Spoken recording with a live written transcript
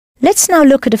Let's now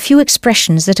look at a few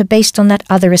expressions that are based on that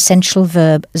other essential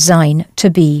verb, sein, to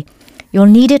be. You'll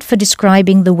need it for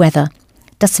describing the weather,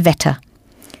 das Wetter.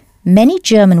 Many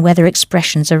German weather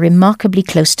expressions are remarkably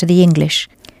close to the English.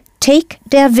 Take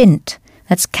der Wind,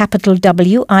 that's capital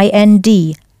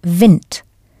W-I-N-D, Wind.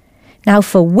 Now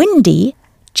for windy,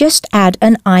 just add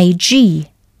an IG.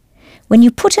 When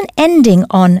you put an ending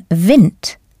on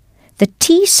Wind, the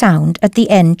T sound at the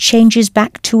end changes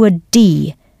back to a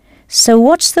D. So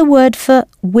what's the word for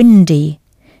windy?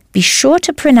 Be sure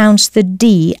to pronounce the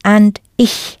D and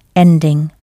ich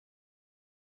ending.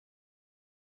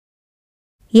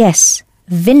 Yes,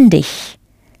 windig.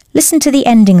 Listen to the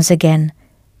endings again.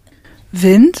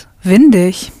 Wind,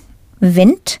 windig.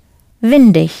 Wind,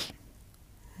 windig.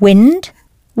 Wind,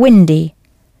 windy.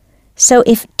 So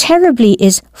if terribly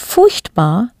is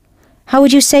furchtbar, how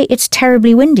would you say it's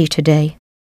terribly windy today?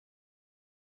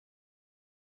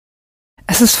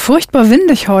 Es ist furchtbar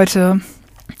windig heute.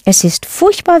 Es ist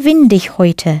furchtbar windig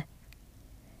heute.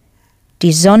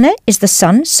 Die Sonne is the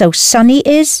sun, so sunny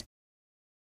is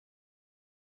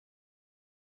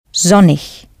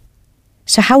sonnig.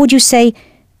 So how would you say,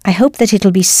 I hope that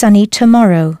it'll be sunny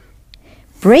tomorrow?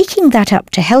 Breaking that up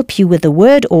to help you with the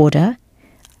word order,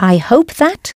 I hope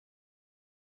that.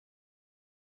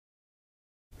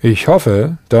 Ich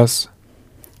hoffe, dass.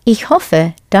 Ich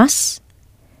hoffe, dass.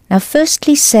 Now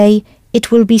firstly say,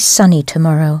 it will be sunny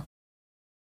tomorrow.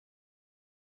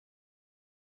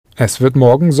 Es wird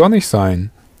morgen sonnig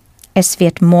sein. Es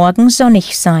wird morgen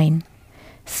sonnig sein.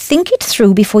 Think it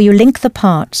through before you link the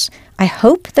parts. I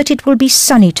hope that it will be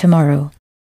sunny tomorrow.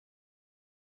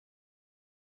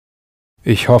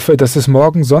 Ich hoffe, dass es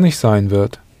morgen sonnig sein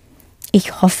wird.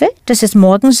 Ich hoffe, dass es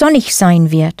morgen sonnig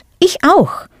sein wird. Ich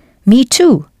auch. Me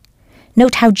too.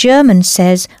 Note how German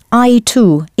says I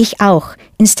too, ich auch,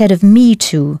 instead of me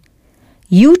too.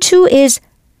 You too is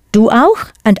du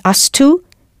auch and us too,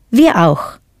 wir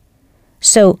auch.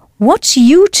 So, what's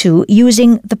you too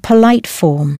using the polite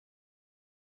form?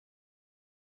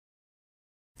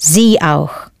 Sie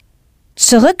auch.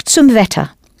 Zurück zum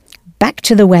Wetter. Back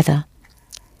to the weather.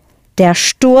 Der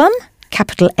Sturm,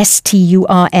 capital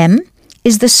S-T-U-R-M,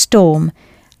 is the storm.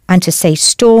 And to say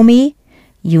stormy,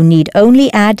 you need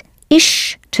only add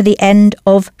ish to the end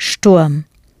of Sturm.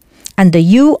 And the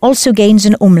U also gains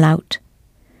an umlaut.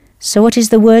 So what is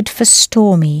the word for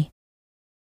stormy?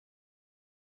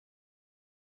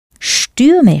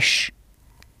 Stürmisch.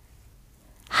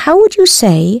 How would you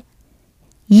say,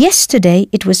 yesterday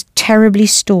it was terribly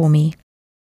stormy?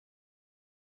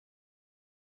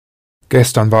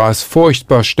 Gestern war es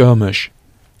furchtbar stürmisch.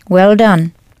 Well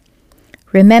done.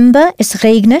 Remember, es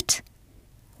regnet?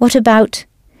 What about,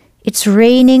 it's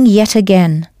raining yet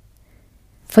again?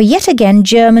 For yet again,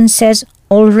 German says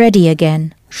already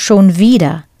again, schon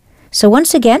wieder. So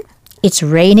once again, it's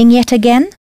raining yet again.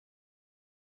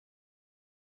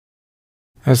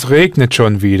 Es regnet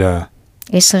schon wieder.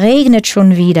 Es regnet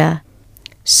schon wieder.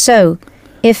 So,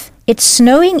 if it's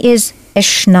snowing is es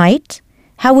schneit,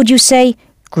 how would you say,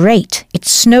 great,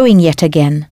 it's snowing yet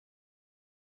again?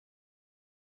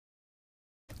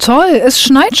 Toll, es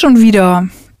schneit schon wieder.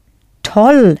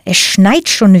 Toll, es schneit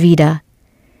schon wieder.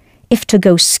 If to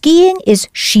go skiing is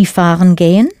Skifahren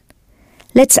gehen,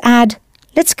 let's add,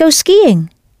 let's go skiing.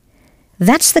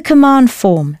 That's the command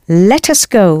form, let us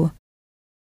go.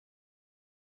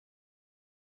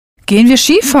 Gehen wir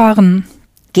Skifahren.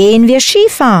 Gehen wir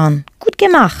Skifahren. Gut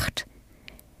gemacht.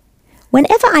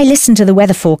 Whenever I listen to the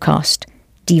weather forecast,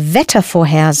 die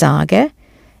Wettervorhersage,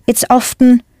 it's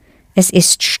often, es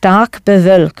ist stark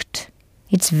bewölkt.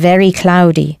 It's very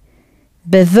cloudy.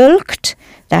 Bewölkt,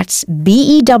 that's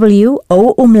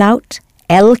B-E-W-O umlaut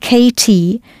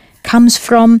L-K-T, comes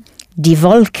from die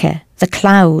Wolke, the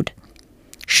cloud.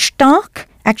 Stark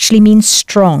actually means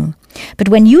strong, but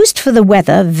when used for the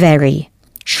weather, very.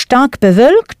 Stark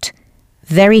bewölkt,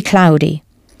 very cloudy.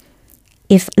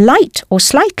 If light or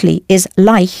slightly is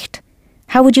leicht,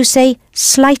 how would you say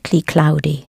slightly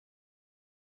cloudy?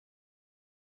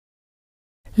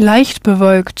 Leicht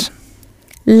bewölkt.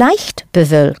 Leicht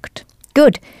bewölkt.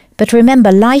 Good, but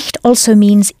remember leicht also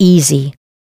means easy.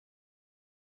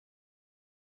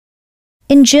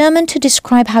 In German, to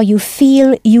describe how you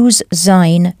feel, use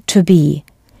sein, to be.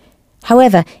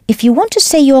 However, if you want to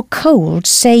say you're cold,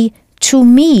 say to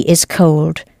me is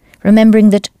cold,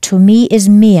 remembering that to me is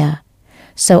mir.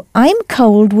 So I'm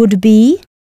cold would be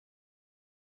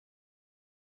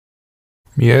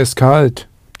Mir ist kalt.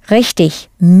 Richtig,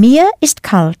 mir ist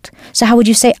kalt. So how would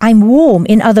you say I'm warm?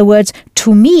 In other words,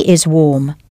 to me is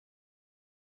warm.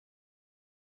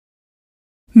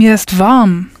 Mir ist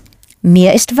warm.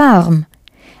 Mir ist warm.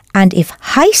 And if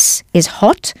heiß is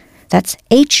hot, That's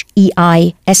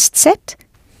H-E-I-S-Z.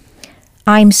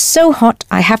 I'm so hot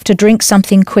I have to drink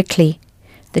something quickly.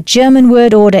 The German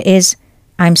word order is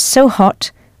I'm so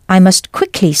hot I must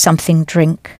quickly something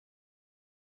drink.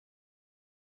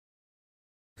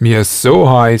 Mir ist so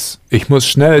heiß, ich muss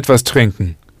schnell etwas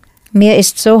trinken. Mir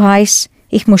ist so heiß,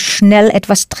 ich muss schnell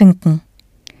etwas trinken.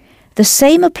 The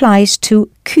same applies to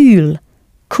kühl,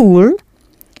 cool,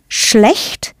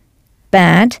 schlecht,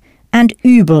 bad, and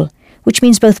übel, which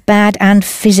means both bad and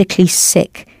physically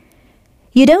sick.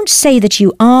 You don't say that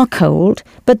you are cold,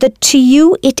 but that to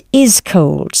you it is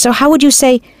cold. So how would you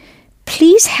say,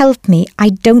 please help me, I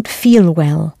don't feel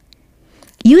well?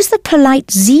 Use the polite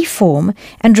Sie form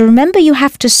and remember you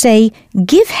have to say,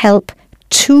 give help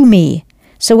to me.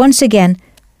 So once again,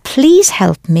 please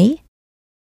help me.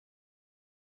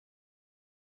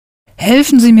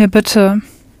 Helfen Sie mir bitte.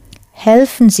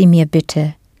 Helfen Sie mir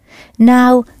bitte.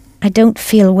 Now, I don't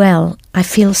feel well, I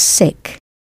feel sick.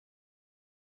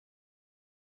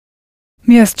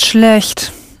 Mir ist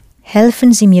schlecht.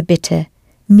 Helfen Sie mir bitte.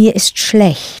 Mir ist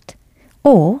schlecht.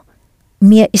 Or,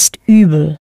 mir ist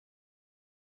übel.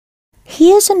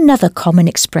 Here's another common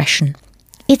expression.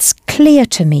 It's clear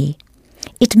to me.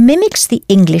 It mimics the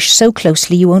English so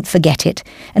closely you won't forget it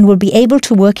and will be able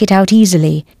to work it out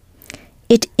easily.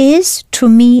 It is to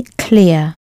me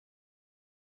clear.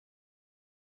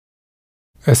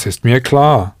 Es ist mir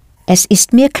klar. Es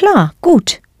ist mir klar.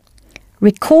 Gut.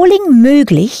 Recalling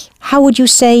möglich, how would you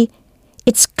say,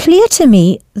 it's clear to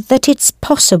me that it's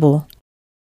possible.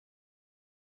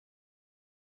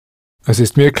 Es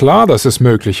ist mir klar, dass es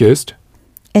möglich ist.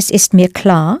 Es ist mir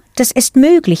klar, dass es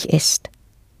möglich ist.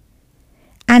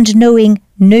 And knowing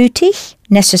nötig,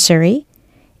 necessary,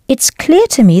 it's clear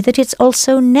to me that it's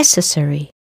also necessary.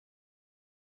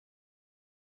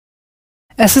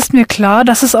 Es ist mir klar,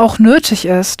 dass es auch nötig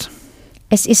ist.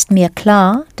 Es ist mir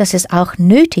klar, dass es auch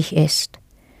nötig ist.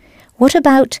 What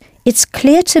about, it's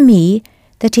clear to me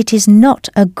that it is not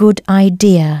a good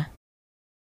idea?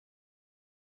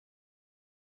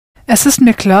 Es ist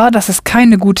mir klar, dass es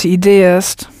keine gute Idee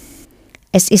ist.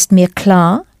 Es ist mir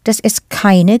klar, dass es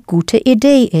keine gute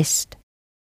Idee ist.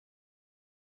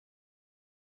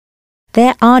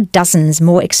 There are dozens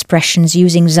more expressions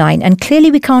using sein, and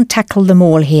clearly we can't tackle them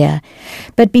all here.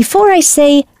 But before I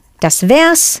say, das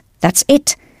wär's, that's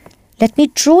it, let me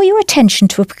draw your attention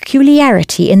to a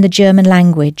peculiarity in the German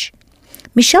language.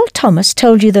 Michel Thomas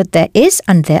told you that there is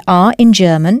and there are in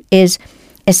German is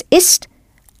es ist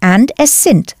and es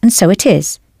sind, and so it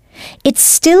is. It's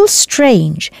still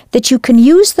strange that you can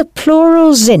use the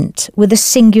plural sind with a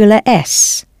singular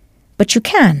s, but you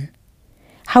can.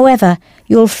 However,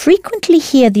 you'll frequently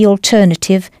hear the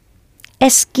alternative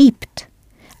es gibt,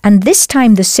 and this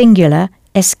time the singular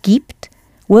es gibt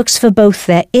works for both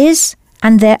there is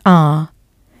and there are.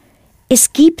 Es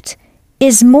gibt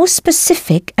is more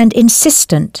specific and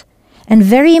insistent, and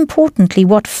very importantly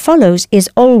what follows is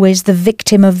always the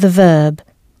victim of the verb.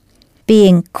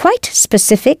 Being quite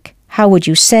specific, how would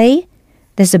you say,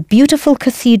 there's a beautiful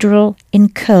cathedral in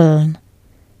Köln.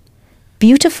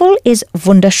 Beautiful is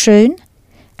wunderschön,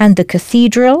 and the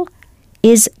cathedral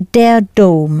is der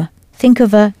Dom. Think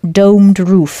of a domed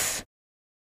roof.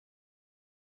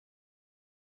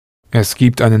 Es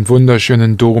gibt einen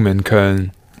wunderschönen Dom in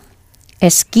Köln.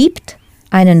 Es gibt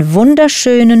einen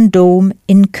wunderschönen Dom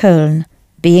in Köln,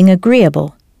 being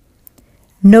agreeable.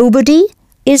 Nobody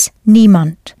is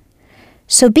niemand.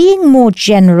 So being more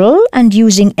general and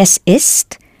using es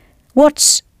ist,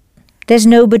 what's there's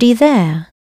nobody there?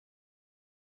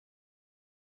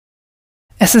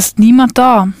 Es ist niemand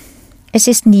da. Es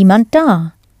ist niemand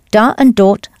da. Da and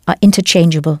dort are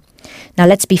interchangeable. Now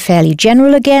let's be fairly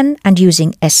general again and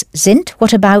using es sind.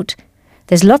 What about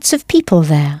there's lots of people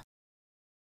there?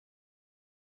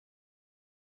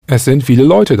 Es sind viele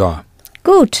Leute da.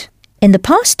 Good. In the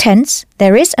past tense,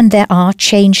 there is and there are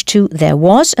changed to there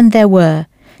was and there were.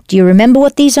 Do you remember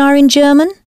what these are in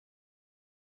German?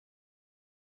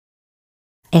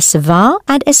 Es war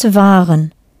and es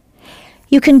waren.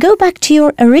 You can go back to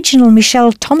your original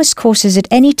Michel Thomas courses at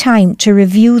any time to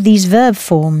review these verb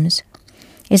forms.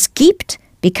 Es gibt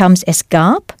becomes es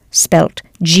gab, spelt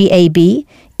G-A-B,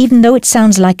 even though it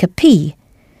sounds like a P.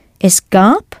 Es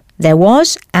gab, there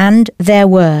was, and there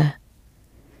were.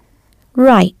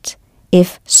 Right.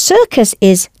 If circus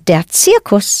is der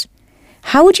Zirkus,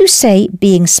 how would you say,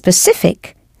 being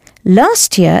specific,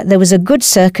 last year there was a good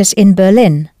circus in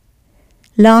Berlin?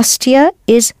 Last year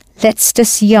is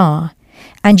letztes Jahr,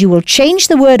 and you will change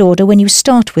the word order when you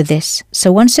start with this.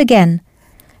 So once again,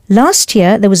 last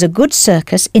year there was a good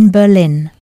circus in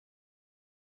Berlin.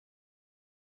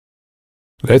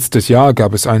 Letztes Jahr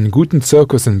gab es einen guten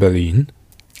Zirkus in Berlin.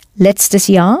 Letztes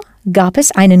Jahr gab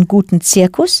es einen guten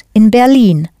Zirkus in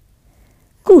Berlin.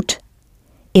 Gut.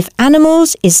 If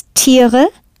animals is Tiere,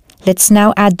 let's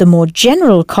now add the more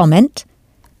general comment,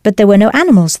 but there were no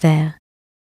animals there.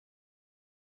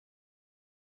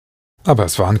 Aber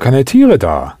es waren keine Tiere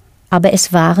da. Aber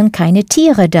es waren keine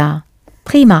Tiere da.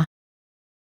 Prima.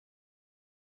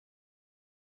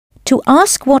 To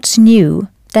ask what's new,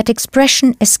 that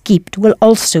expression es gibt will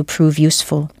also prove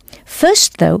useful.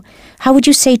 First, though, how would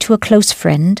you say to a close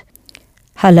friend,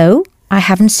 "Hello, I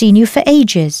haven't seen you for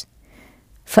ages."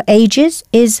 For ages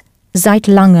is seit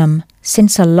langem,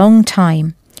 since a long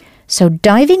time. So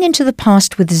diving into the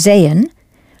past with sehen,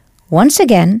 once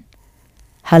again,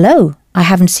 "Hello, I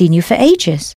haven't seen you for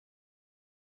ages."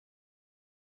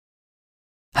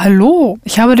 Hallo,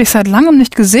 ich habe dich seit langem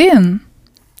nicht gesehen.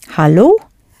 Hallo,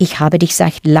 ich habe dich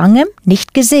seit langem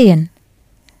nicht gesehen.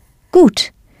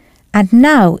 Gut. And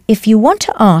now, if you want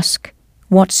to ask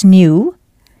what's new,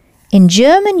 in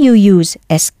German you use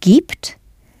es gibt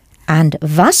and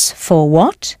was for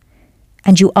what,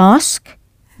 and you ask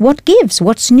what gives,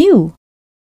 what's new.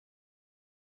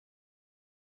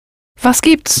 Was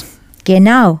gibt's?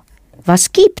 Genau.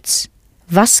 Was gibt's?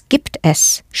 Was gibt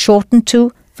es? Shortened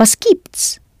to was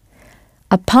gibt's?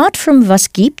 Apart from was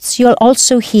gibt's, you'll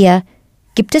also hear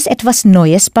gibt es etwas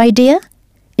Neues bei dir?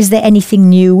 Is there anything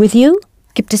new with you?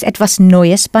 Gibt es etwas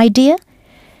Neues bei dir?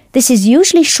 This is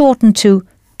usually shortened to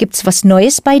gibt's was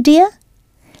Neues bei dir?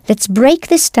 Let's break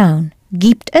this down.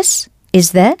 Gibt es?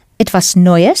 Is there? Etwas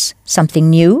Neues? Something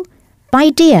new? Bei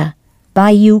dir?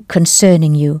 By you,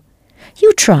 concerning you.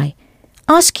 You try.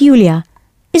 Ask Julia,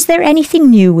 is there anything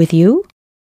new with you?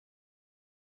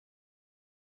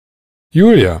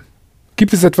 Julia,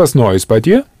 gibt es etwas Neues bei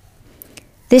dir?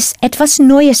 This etwas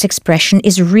Neues expression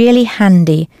is really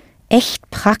handy. Echt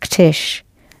praktisch.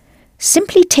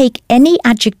 Simply take any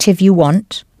adjective you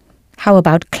want. How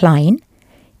about klein?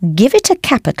 Give it a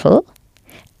capital.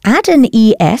 Add an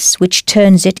es, which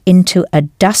turns it into a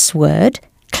das word,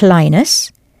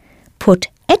 kleines. Put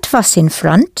etwas in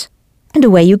front, and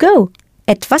away you go.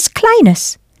 Etwas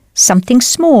Kleines. Something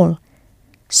small.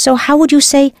 So how would you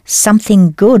say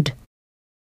something good?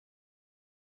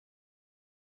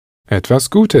 Etwas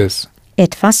Gutes.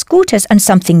 Etwas Gutes. And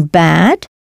something bad?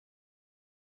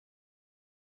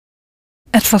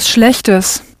 Etwas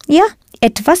Schlechtes. Ja,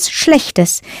 etwas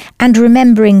Schlechtes. And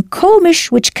remembering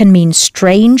komisch, which can mean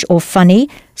strange or funny,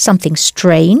 something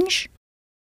strange.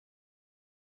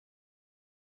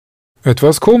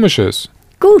 Etwas Komisches.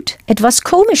 Gut, etwas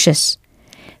Komisches.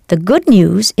 The good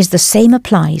news is the same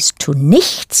applies to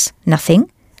nichts,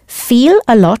 nothing, viel,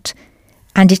 a lot,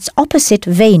 and its opposite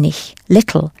wenig,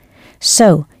 little.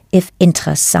 So, if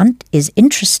interessant is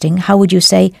interesting, how would you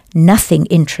say nothing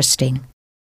interesting?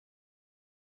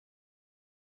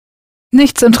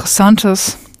 Nichts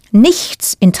Interessantes.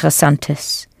 Nichts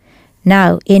Interessantes.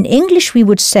 Now, in English we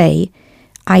would say,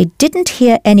 I didn't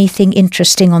hear anything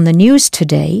interesting on the news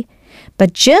today,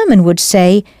 but German would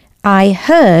say, I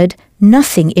heard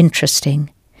nothing interesting.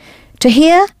 To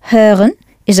hear, hören,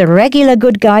 is a regular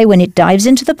good guy when it dives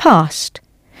into the past.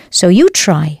 So you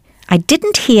try, I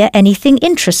didn't hear anything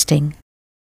interesting.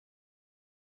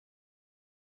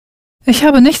 Ich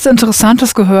habe nichts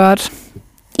Interessantes gehört.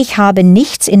 Ich habe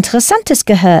nichts Interessantes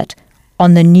gehört.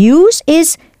 On the news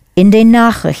is in den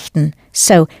Nachrichten.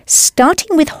 So,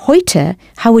 starting with heute,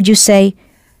 how would you say,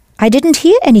 I didn't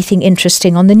hear anything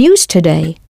interesting on the news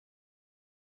today?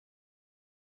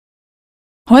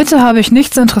 Heute habe ich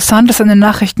nichts Interessantes in den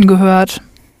Nachrichten gehört.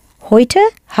 Heute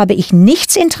habe ich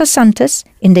nichts Interessantes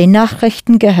in den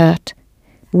Nachrichten gehört.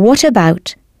 What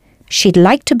about? She'd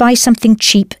like to buy something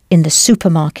cheap in the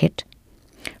supermarket.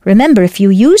 Remember, if you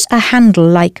use a handle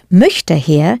like möchte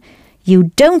here,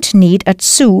 you don't need a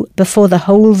zu before the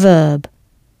whole verb.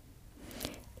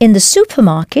 In the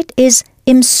supermarket is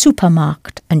im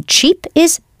Supermarkt and cheap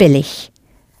is billig.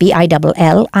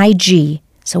 B-I-L-L-I-G.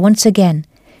 So once again,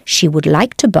 she would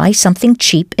like to buy something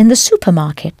cheap in the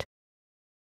supermarket.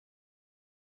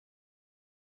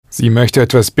 Sie möchte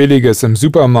etwas Billiges im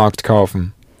Supermarkt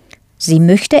kaufen. Sie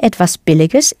möchte etwas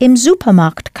Billiges im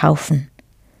Supermarkt kaufen.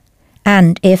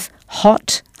 And if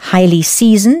hot, highly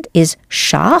seasoned is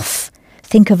scharf,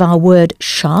 think of our word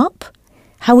sharp.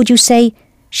 How would you say,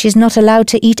 she's not allowed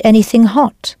to eat anything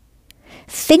hot?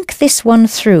 Think this one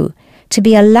through. To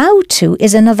be allowed to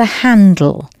is another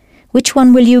handle. Which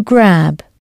one will you grab?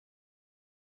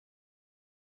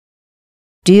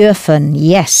 Dürfen,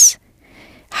 yes.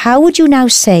 How would you now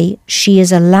say she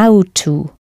is allowed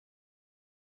to?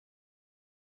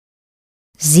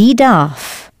 Sie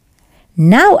darf.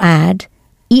 Now add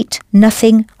eat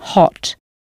nothing hot.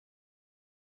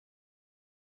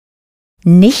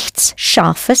 Nichts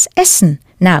Scharfes essen.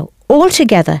 Now, all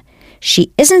together.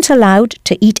 She isn't allowed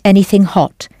to eat anything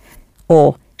hot.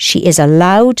 Or she is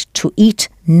allowed to eat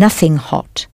nothing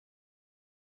hot.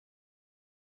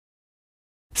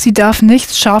 Sie darf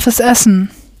nichts Scharfes essen.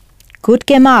 Gut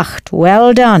gemacht.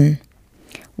 Well done.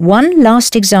 One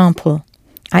last example.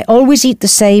 I always eat the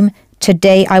same.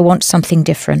 Today I want something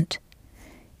different.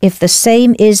 If the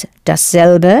same is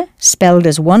dasselbe, spelled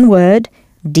as one word,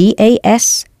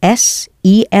 D-A-S-S-E-L-B-E,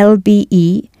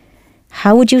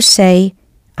 how would you say,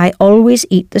 I always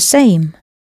eat the same?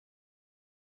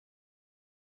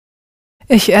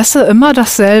 Ich esse immer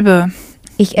dasselbe.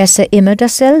 Ich esse immer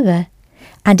dasselbe.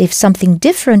 And if something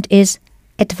different is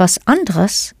etwas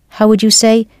anderes, how would you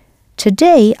say,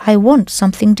 today I want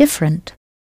something different?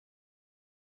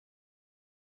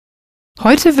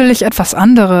 Heute will ich etwas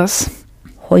anderes.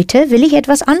 Heute will ich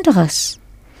etwas anderes.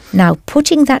 Now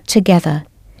putting that together,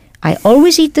 I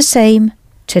always eat the same,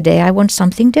 today I want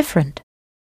something different.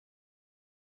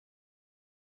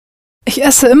 Ich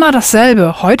esse immer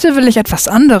dasselbe. Heute will ich etwas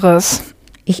anderes.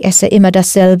 Ich esse immer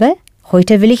dasselbe,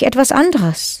 heute will ich etwas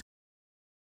anderes.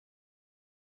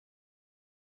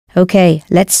 Okay,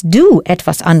 let's do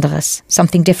etwas anderes,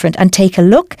 something different, and take a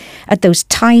look at those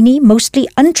tiny, mostly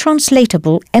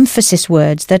untranslatable emphasis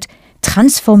words that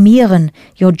transformieren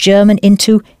your German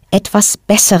into etwas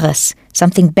Besseres,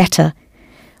 something better.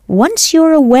 Once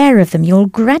you're aware of them, you'll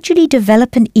gradually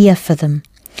develop an ear for them.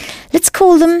 Let's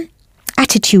call them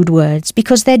attitude words,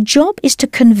 because their job is to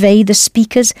convey the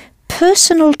speaker's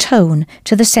personal tone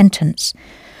to the sentence.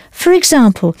 For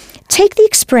example, take the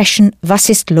expression was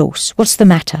ist los? What's the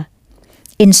matter?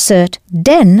 Insert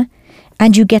denn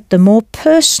and you get the more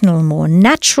personal, more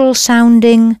natural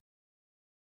sounding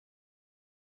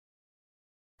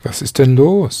Was ist denn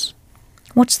los?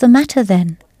 what's the matter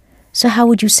then? So how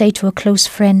would you say to a close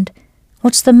friend,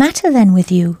 what's the matter then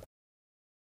with you?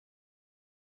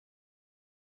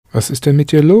 Was ist denn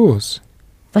mit dir los?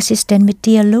 Was ist denn mit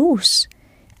dir los?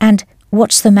 And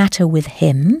what's the matter with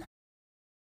him?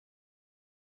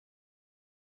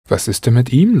 Was ist denn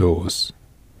mit ihm los?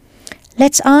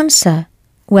 Let's answer,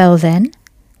 well then,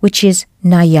 which is,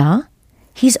 na ja,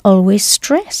 he's always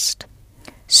stressed.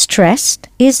 Stressed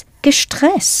is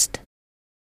gestresst.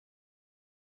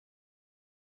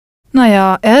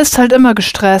 Naja, ist halt immer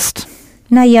gestresst.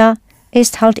 Na ja,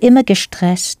 ist halt immer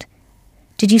gestresst.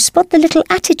 Did you spot the little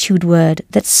attitude word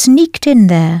that sneaked in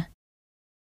there?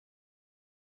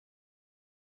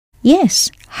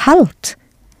 Yes, halt.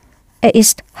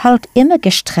 Ist halt immer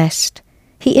gestresst.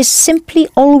 He is simply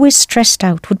always stressed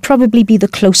out would probably be the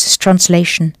closest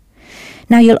translation.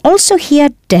 Now you'll also hear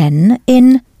denn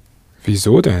in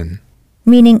Wieso denn?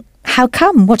 meaning how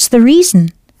come, what's the reason?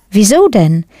 Wieso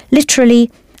denn?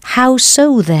 Literally, how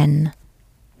so then?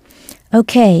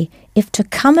 Okay, if to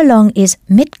come along is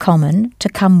mitkommen, to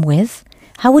come with,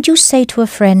 how would you say to a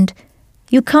friend,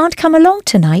 you can't come along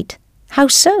tonight? How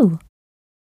so?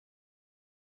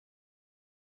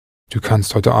 Du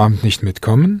kannst heute Abend nicht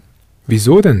mitkommen?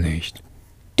 Wieso denn nicht?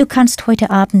 Du kannst heute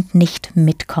Abend nicht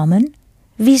mitkommen?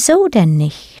 Wieso denn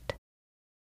nicht?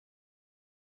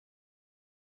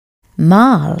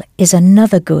 Mal is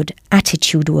another good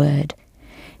attitude word.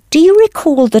 Do you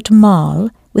recall that mal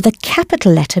with a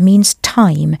capital letter means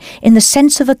time in the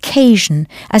sense of occasion,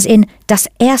 as in das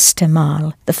erste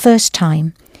Mal, the first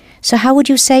time? So how would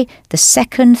you say the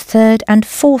second, third and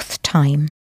fourth time?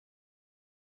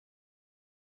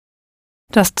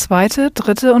 Das zweite,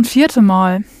 dritte und vierte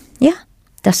Mal. Ja,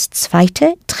 das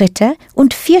zweite, dritte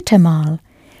und vierte Mal.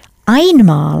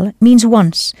 Einmal means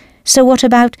once. So what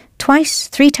about twice,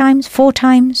 3 times, 4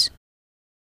 times?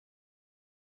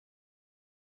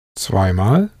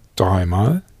 Zweimal,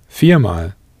 dreimal,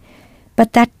 viermal.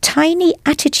 But that tiny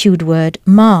attitude word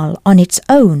mal on its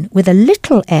own with a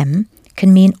little m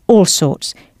can mean all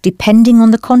sorts, depending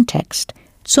on the context.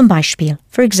 Zum Beispiel,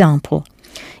 for example,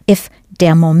 if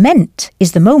der Moment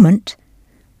is the moment,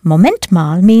 Moment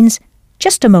mal means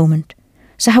just a moment.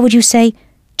 So how would you say,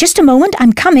 just a moment,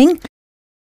 I'm coming?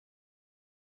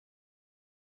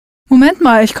 Moment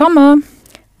mal, ich komme.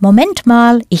 Moment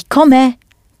mal, ich komme.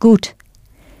 Gut.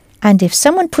 And if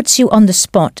someone puts you on the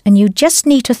spot and you just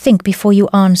need to think before you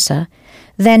answer,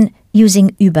 then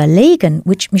using überlegen,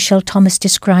 which Michelle Thomas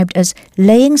described as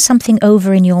laying something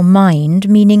over in your mind,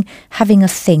 meaning having a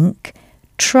think,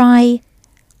 try,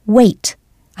 wait,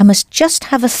 I must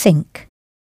just have a think.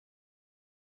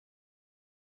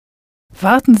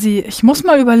 Warten Sie, ich muss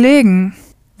mal überlegen.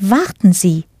 Warten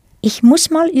Sie, ich muss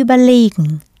mal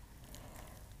überlegen.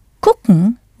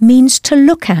 Gucken means to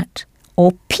look at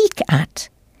or peek at.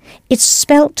 It's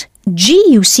spelt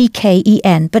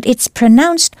Gucken, but it's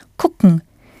pronounced gucken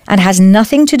and has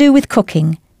nothing to do with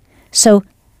cooking. So,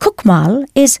 guck mal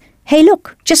is, hey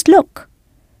look, just look.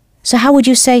 So how would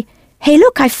you say, hey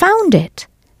look, I found it?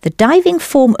 The diving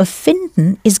form of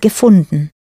finden is gefunden.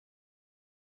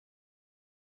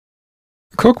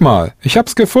 Guck mal, ich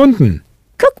hab's gefunden.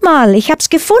 Guck mal, ich hab's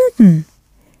gefunden.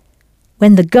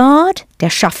 When the guard, der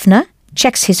Schaffner,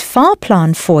 checks his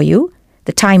Fahrplan for you,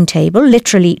 the timetable,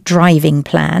 literally driving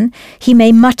plan, he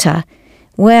may mutter,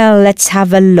 well, let's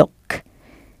have a look.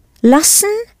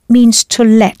 Lassen means to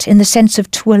let in the sense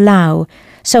of to allow.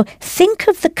 So think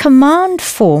of the command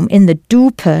form in the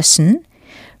do person.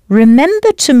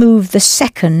 Remember to move the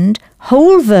second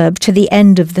whole verb to the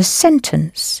end of the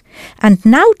sentence. And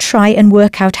now try and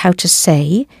work out how to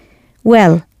say,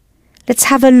 well, let's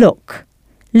have a look.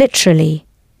 Literally.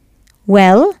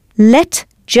 Well, let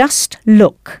just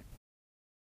look.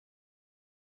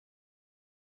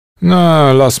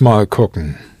 Na, lass mal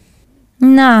gucken.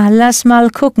 Na, lass mal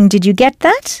gucken. Did you get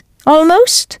that?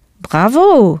 Almost?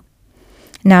 Bravo!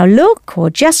 Now look or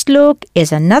just look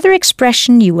is another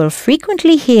expression you will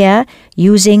frequently hear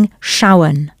using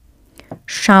schauen.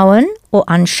 Schauen or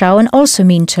anschauen also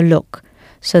mean to look.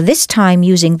 So this time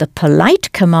using the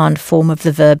polite command form of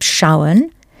the verb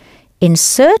schauen,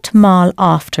 insert mal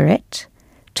after it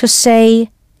to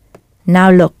say, now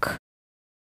look.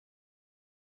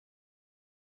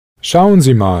 Schauen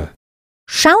Sie mal.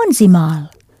 Schauen Sie mal.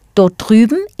 Dort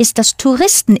drüben ist das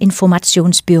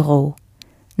Touristeninformationsbüro.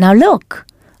 Now look.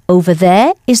 Over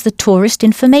there is the Tourist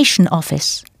Information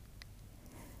Office.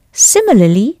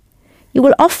 Similarly, you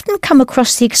will often come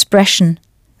across the expression,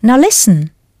 now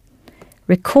listen.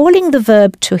 Recalling the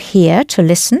verb to hear, to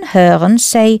listen, hören,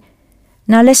 say,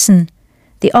 now listen,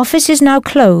 the office is now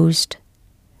closed.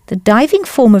 The diving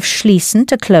form of schließen,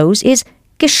 to close, is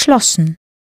geschlossen.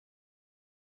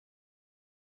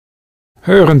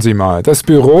 Hören Sie mal, das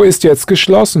Büro ist jetzt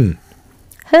geschlossen.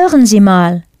 Hören Sie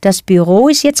mal, das Büro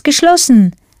ist jetzt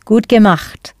geschlossen. Gut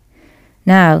gemacht.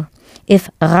 Now, if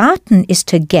raten is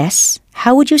to guess,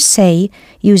 how would you say,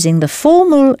 using the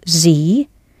formal Sie?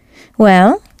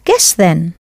 Well, guess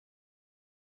then.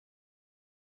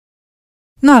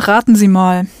 Na, raten Sie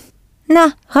mal.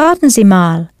 Na, raten Sie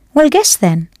mal. Well, guess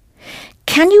then.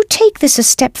 Can you take this a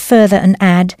step further and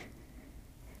add,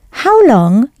 how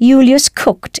long Julius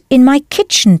cooked in my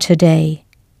kitchen today?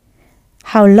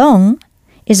 How long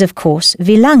is, of course,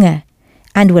 wie lange,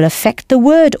 and will affect the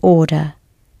word order.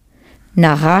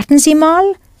 Na, raten Sie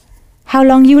mal, how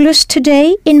long Julius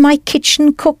today in my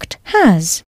kitchen cooked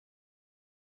has.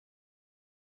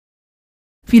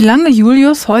 Wie lange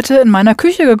Julius heute in meiner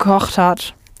Küche gekocht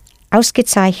hat.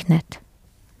 Ausgezeichnet.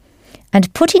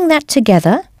 And putting that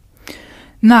together.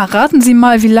 Na, raten Sie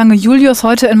mal, wie lange Julius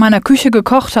heute in meiner Küche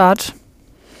gekocht hat.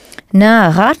 Na,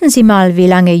 raten Sie mal, wie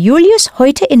lange Julius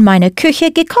heute in meiner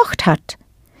Küche gekocht hat.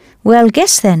 Well,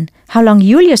 guess then, how long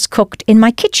Julius cooked in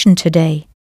my kitchen today.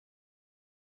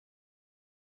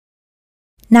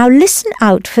 Now listen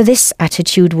out for this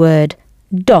attitude word,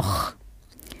 doch.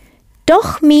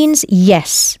 Doch means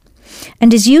yes,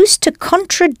 and is used to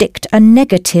contradict a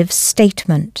negative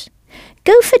statement.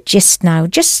 Go for gist now,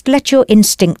 just let your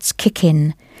instincts kick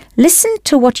in. Listen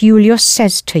to what Julius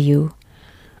says to you.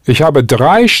 Ich habe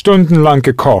 3 Stunden lang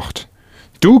gekocht.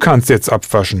 Du kannst jetzt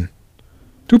abwaschen.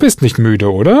 Du bist nicht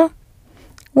müde, oder?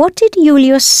 What did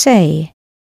Julius say?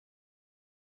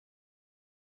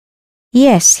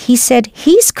 Yes, he said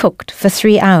he's cooked for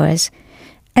 3 hours.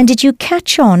 And did you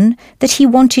catch on that he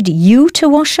wanted you to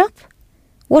wash up?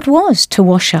 What was to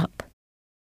wash up?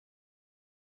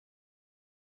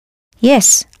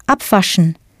 Yes,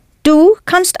 abwaschen. Du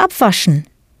kannst abwaschen.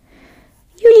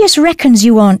 Julius reckons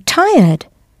you aren't tired.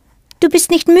 Du bist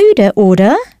nicht müde,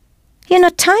 oder? You're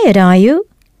not tired, are you?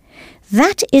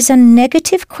 That is a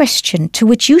negative question to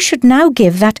which you should now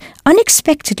give that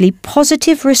unexpectedly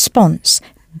positive response,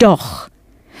 doch.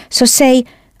 So say,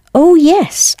 oh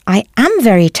yes, I am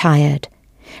very tired.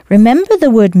 Remember the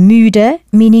word müde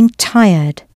meaning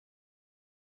tired.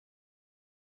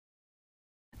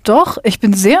 Doch, ich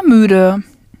bin sehr müde.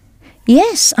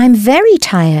 Yes, I'm very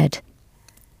tired.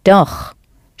 Doch.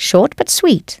 Short but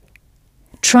sweet.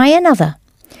 Try another.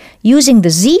 Using the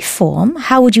Sie form,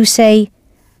 how would you say,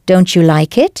 don't you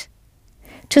like it?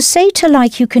 To say to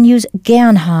like you can use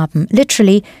gern haben,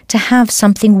 literally to have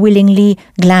something willingly,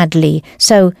 gladly.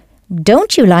 So,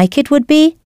 don't you like it would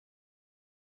be,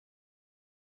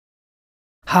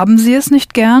 Haben Sie es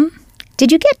nicht gern?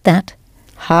 did you get that?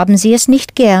 Haben Sie es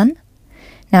nicht gern?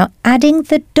 Now adding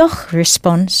the doch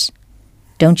response.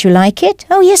 Don't you like it?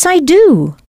 Oh yes, I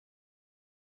do.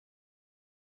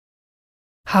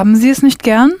 Haben Sie es nicht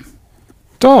gern?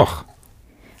 Doch.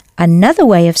 Another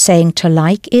way of saying to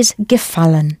like is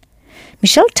gefallen.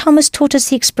 Michelle Thomas taught us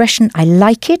the expression I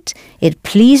like it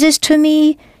pleases to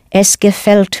me, es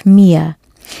gefällt mir.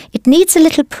 It needs a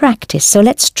little practice, so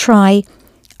let's try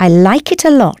I like it a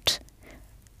lot.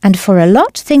 And for a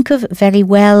lot, think of very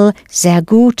well, sehr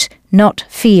gut, not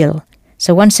viel.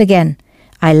 So once again,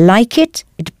 I like it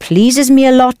pleases me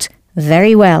a lot,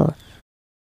 very well.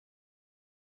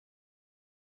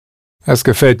 Es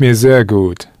gefällt mir sehr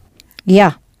gut.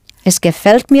 Ja, es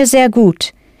gefällt mir sehr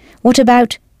gut. What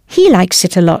about he likes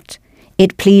it a lot?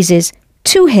 It pleases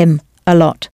to him a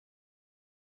lot.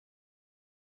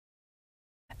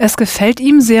 Es gefällt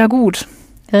ihm sehr gut.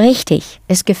 Richtig,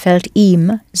 es gefällt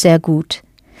ihm sehr gut.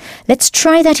 Let's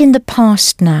try that in the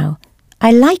past now.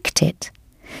 I liked it.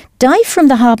 Dive from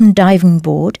the Haben diving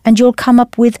board and you'll come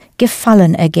up with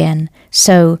gefallen again.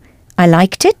 So, I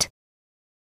liked it.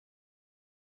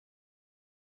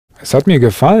 Es hat mir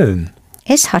gefallen.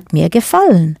 Es hat mir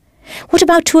gefallen. What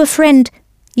about to a friend?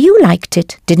 You liked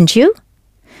it, didn't you?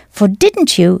 For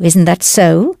didn't you, isn't that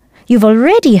so? You've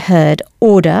already heard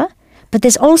oder, but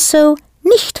there's also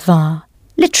nicht wahr.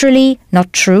 Literally,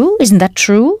 not true, isn't that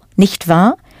true? Nicht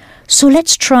wahr? So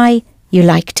let's try, you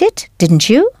liked it, didn't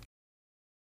you?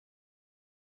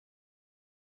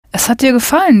 Es hat dir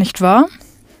gefallen, nicht wahr?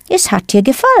 Es hat dir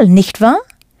gefallen, nicht wahr?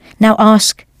 Now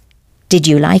ask, did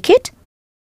you like it?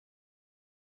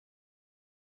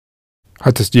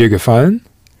 Hat es dir gefallen?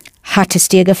 Hat es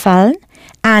dir gefallen?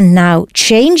 And now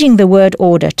changing the word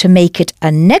order to make it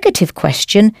a negative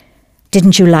question,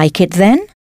 didn't you like it then?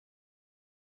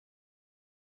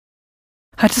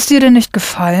 Hat es dir denn nicht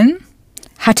gefallen?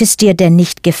 Hat es dir denn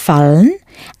nicht gefallen?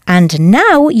 And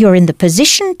now you're in the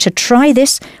position to try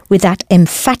this with that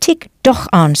emphatic doch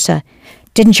answer.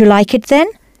 Didn't you like it then?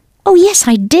 Oh yes,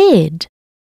 I did.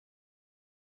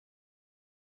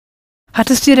 Hat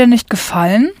es dir denn nicht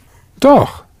gefallen?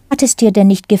 Doch. Hat es dir denn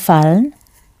nicht gefallen?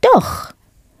 Doch.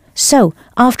 So,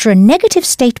 after a negative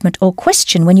statement or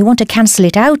question, when you want to cancel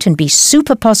it out and be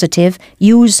super positive,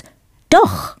 use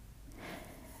doch.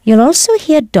 You'll also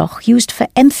hear doch used for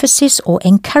emphasis or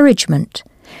encouragement,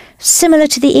 similar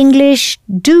to the English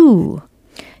do.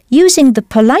 Using the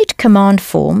polite command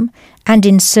form and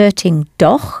inserting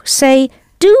doch, say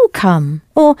do come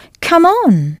or come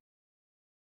on.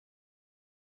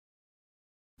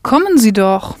 Kommen Sie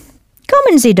doch.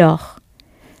 Kommen Sie doch.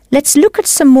 Let's look at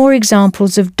some more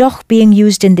examples of doch being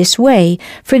used in this way.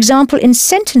 For example, in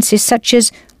sentences such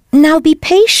as now be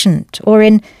patient or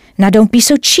in now don't be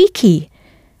so cheeky.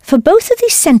 For both of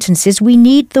these sentences we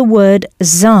need the word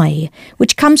sei,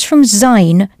 which comes from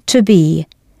sein, to be.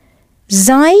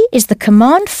 Sei is the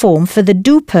command form for the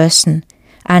do person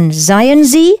and seien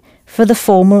Sie for the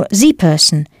formal Sie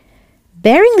person.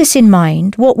 Bearing this in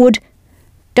mind, what would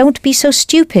don't be so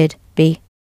stupid be?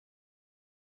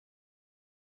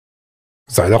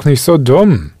 Sei doch nicht so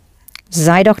dumm.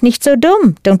 Sei doch nicht so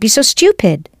dumm. Don't be so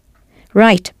stupid.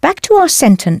 Right, back to our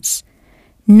sentence.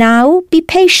 Now be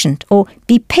patient or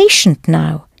be patient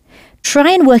now.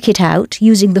 Try and work it out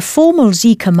using the formal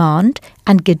Sie command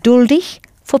and geduldig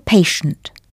for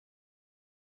patient.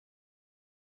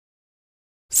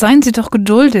 Seien Sie doch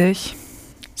geduldig.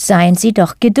 Seien Sie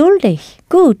doch geduldig.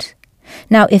 Good.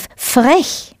 Now, if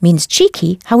frech means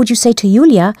cheeky, how would you say to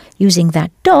Julia, using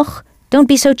that doch, don't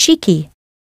be so cheeky?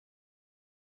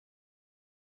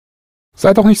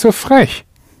 Sei doch nicht so frech.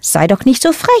 Sei doch nicht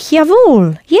so frech,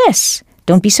 jawohl. Yes,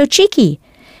 don't be so cheeky.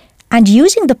 And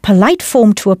using the polite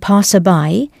form to a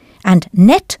passerby and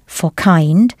nett for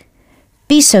kind,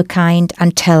 be so kind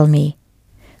and tell me.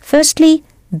 Firstly,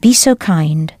 be so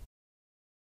kind.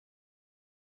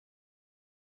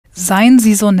 Seien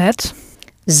Sie so nett.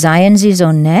 Seien Sie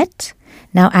so nett.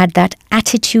 Now add that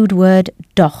attitude word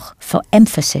doch for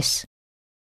emphasis.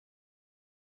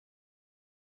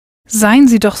 Seien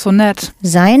Sie doch so nett.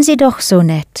 Seien Sie doch so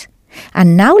nett.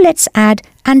 And now let's add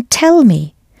and tell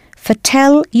me. For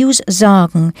tell, use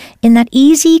sagen in that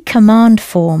easy command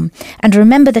form. And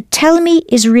remember that tell me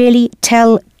is really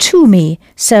tell to me.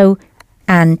 So,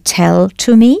 and tell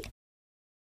to me.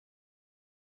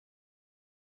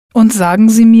 Und sagen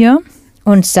Sie mir.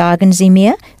 Und sagen Sie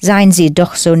mir. Seien Sie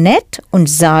doch so nett und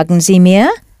sagen Sie mir.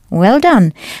 Well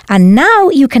done. And now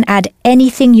you can add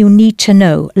anything you need to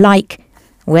know, like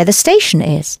where the station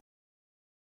is.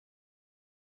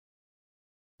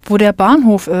 Wo der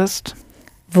Bahnhof ist.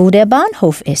 Wo der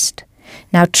Bahnhof ist.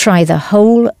 Now try the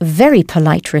whole very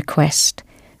polite request.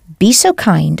 Be so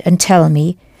kind and tell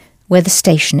me where the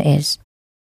station is.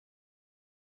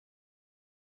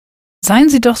 Seien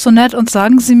Sie doch so nett und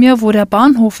sagen Sie mir, wo der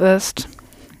Bahnhof ist.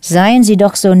 Seien Sie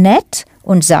doch so nett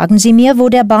Und sagen Sie mir, wo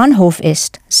der Bahnhof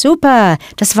ist. Super,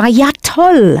 das war ja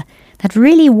toll. That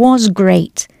really was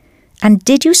great. And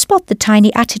did you spot the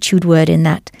tiny attitude word in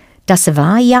that? Das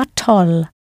war ja toll.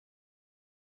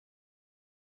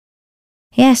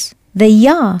 Yes, the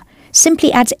ja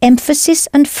simply adds emphasis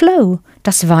and flow.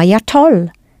 Das war ja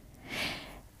toll.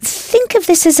 Think of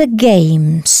this as a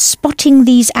game, spotting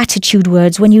these attitude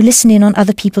words when you listen in on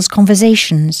other people's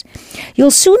conversations.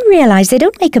 You'll soon realize they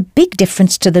don't make a big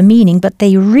difference to the meaning, but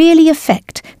they really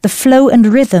affect the flow and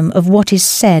rhythm of what is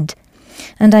said.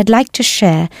 And I'd like to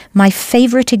share my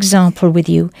favorite example with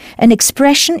you, an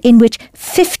expression in which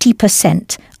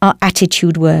 50% are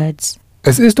attitude words.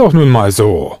 Es ist doch nun mal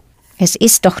so. Es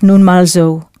ist doch nun mal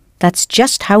so. That's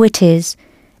just how it is.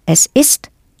 Es ist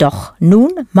doch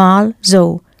nun mal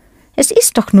so. Es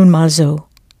ist doch nun mal so.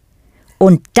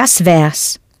 Und das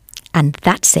wär's. And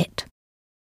that's it.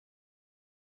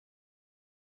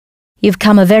 You've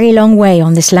come a very long way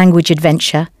on this language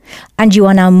adventure, and you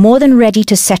are now more than ready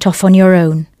to set off on your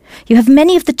own. You have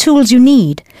many of the tools you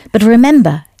need, but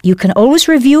remember, you can always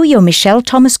review your Michelle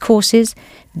Thomas courses,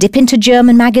 dip into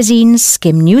German magazines,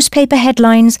 skim newspaper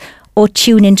headlines, or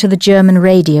tune into the German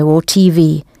radio or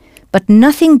TV. But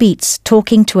nothing beats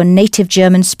talking to a native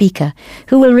German speaker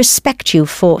who will respect you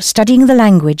for studying the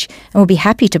language and will be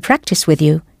happy to practice with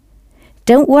you.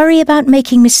 Don't worry about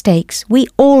making mistakes. We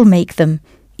all make them.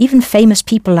 Even famous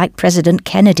people like President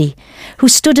Kennedy, who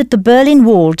stood at the Berlin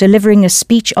Wall delivering a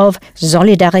speech of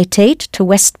Solidarität to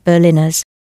West Berliners.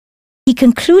 He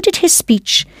concluded his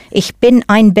speech, Ich bin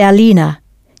ein Berliner.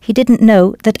 He didn't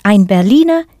know that ein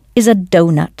Berliner is a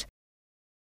donut.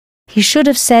 He should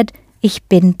have said, Ich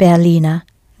bin Berliner.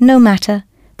 No matter.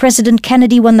 President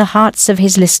Kennedy won the hearts of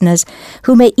his listeners,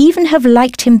 who may even have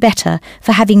liked him better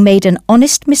for having made an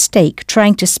honest mistake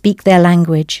trying to speak their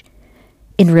language.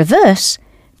 In reverse,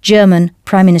 German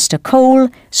Prime Minister Kohl,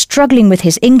 struggling with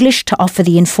his English to offer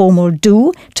the informal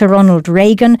du to Ronald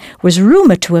Reagan, was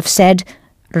rumoured to have said,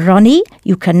 Ronnie,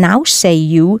 you can now say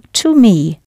you to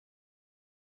me.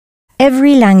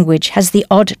 Every language has the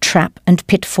odd trap and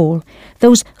pitfall,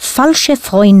 those falsche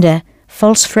Freunde,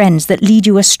 false friends that lead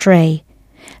you astray.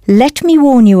 Let me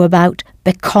warn you about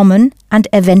bekommen and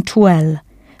eventuell.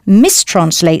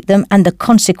 Mistranslate them and the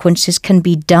consequences can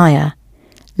be dire.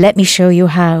 Let me show you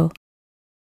how.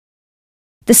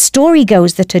 The story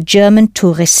goes that a German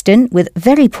Touristin with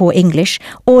very poor English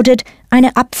ordered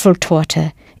eine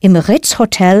Apfeltorte im Ritz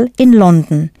Hotel in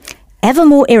London. Ever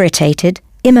more irritated,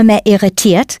 immer mehr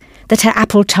irritiert, that her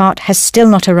apple tart has still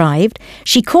not arrived,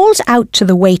 she calls out to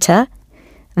the waiter,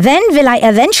 When will I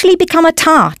eventually become a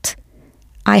tart?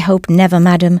 I hope never,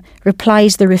 madam,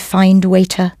 replies the refined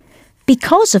waiter.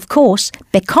 Because, of course,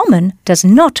 bekommen does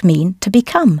not mean to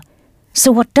become.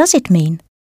 So what does it mean?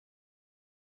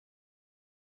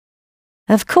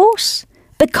 Of course,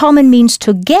 bekommen means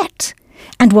to get.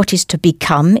 And what is to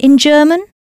become in German?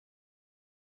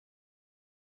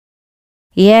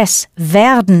 Yes,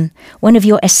 werden, one of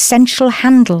your essential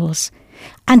handles.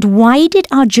 And why did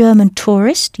our German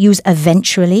tourist use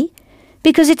eventually?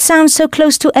 Because it sounds so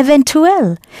close to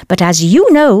eventuell. But as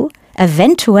you know,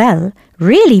 eventuell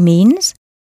really means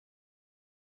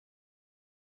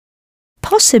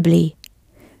possibly.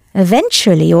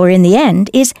 Eventually, or in the end,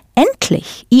 is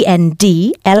endlich, E-N-D-L-I-C-H.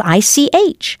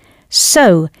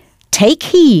 So, take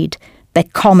heed,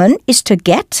 bekommen is to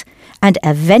get, and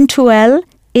eventuell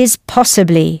is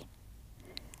possibly.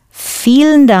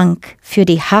 Vielen Dank für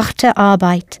die harte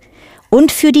Arbeit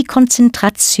und für die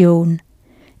Konzentration.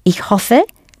 Ich hoffe,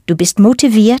 du bist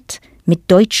motiviert, mit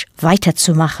Deutsch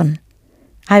weiterzumachen.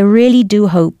 I really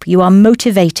do hope you are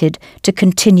motivated to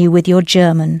continue with your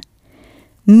German.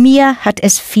 Mir hat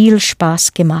es viel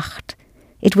Spaß gemacht.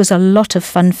 It was a lot of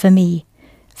fun for me.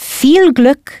 Viel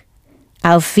Glück.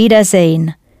 Auf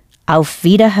Wiedersehen. Auf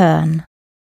Wiederhören.